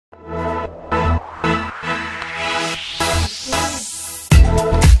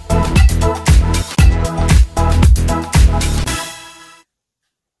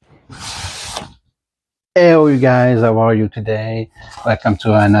Hello you guys, how are you today? Welcome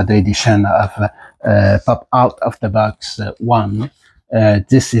to another edition of Pop Out of the Box 1.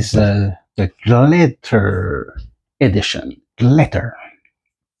 This is the glitter edition. Glitter.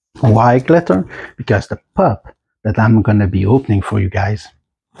 Why glitter? Because the pop that I'm going to be opening for you guys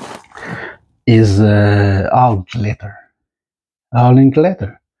is all glitter. All in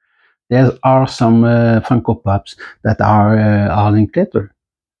glitter. There are some Funko Pops that are all in glitter.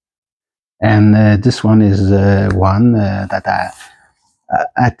 And this one is one that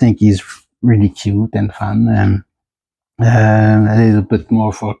I think is really cute and fun, and a little bit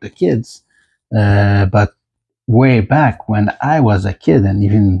more for the kids. But way back when I was a kid, and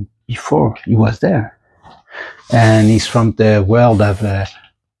even before, he was there. And he's from the world of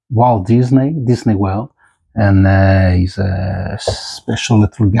Walt Disney World. And he's a special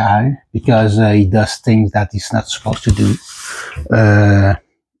little guy because he does things that he's not supposed to do.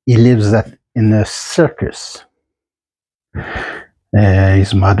 He lives in a circus.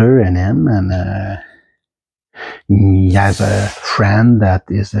 His mother and him, and he has a friend that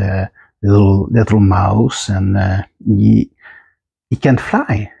is a little mouse, and he can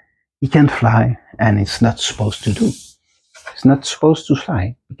fly. He can fly, and it's not supposed to do. He's not supposed to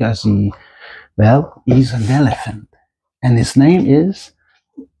fly because he's an elephant, and his name is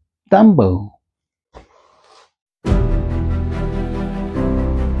Dumbo.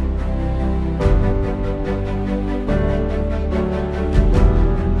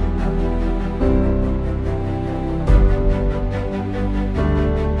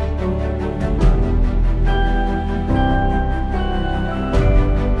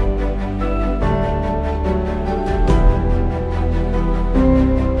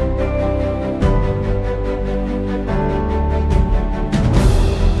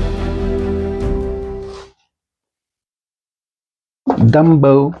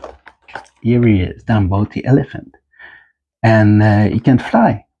 Dumbo, here he is, Dumbo the elephant, and he can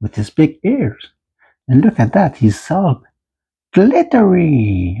fly with his big ears. And look at that, he's all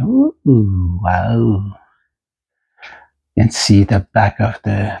glittery. Ooh, wow! You can see the back of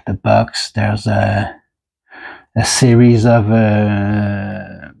the box. There's a series of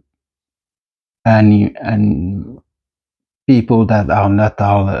and people that are not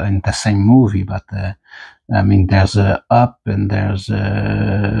all in the same movie, but I mean, there's Up, and there's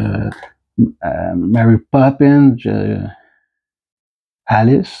Mary Poppins,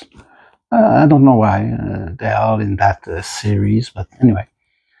 Alice. I don't know why they're all in that series, but anyway,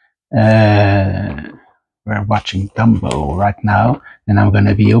 we're watching Dumbo right now, and I'm going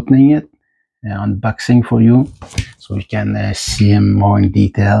to be opening it, unboxing for you, so you can see him more in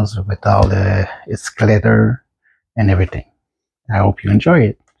details with all its glitter and everything. I hope you enjoy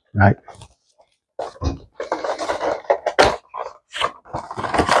it, right?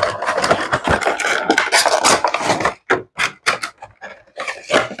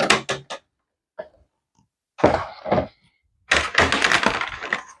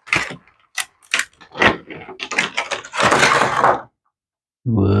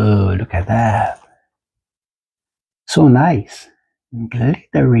 Whoa, look at that. So nice.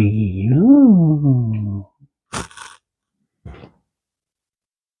 Glittery. Ooh.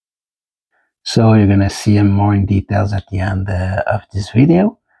 So you're gonna see him more in details at the end of this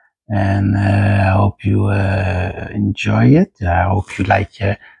video, and I hope you enjoy it. I hope you like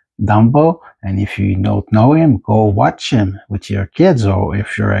Dumbo, and if you don't know him, go watch him with your kids, or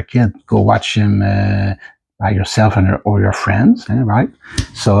if you're a kid, go watch him by yourself or your friends, right?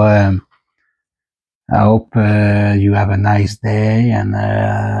 So I hope you have a nice day, and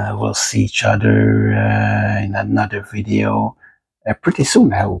we'll see each other in another video pretty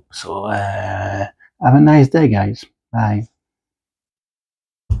soon, I hope. So have a nice day, guys. Bye.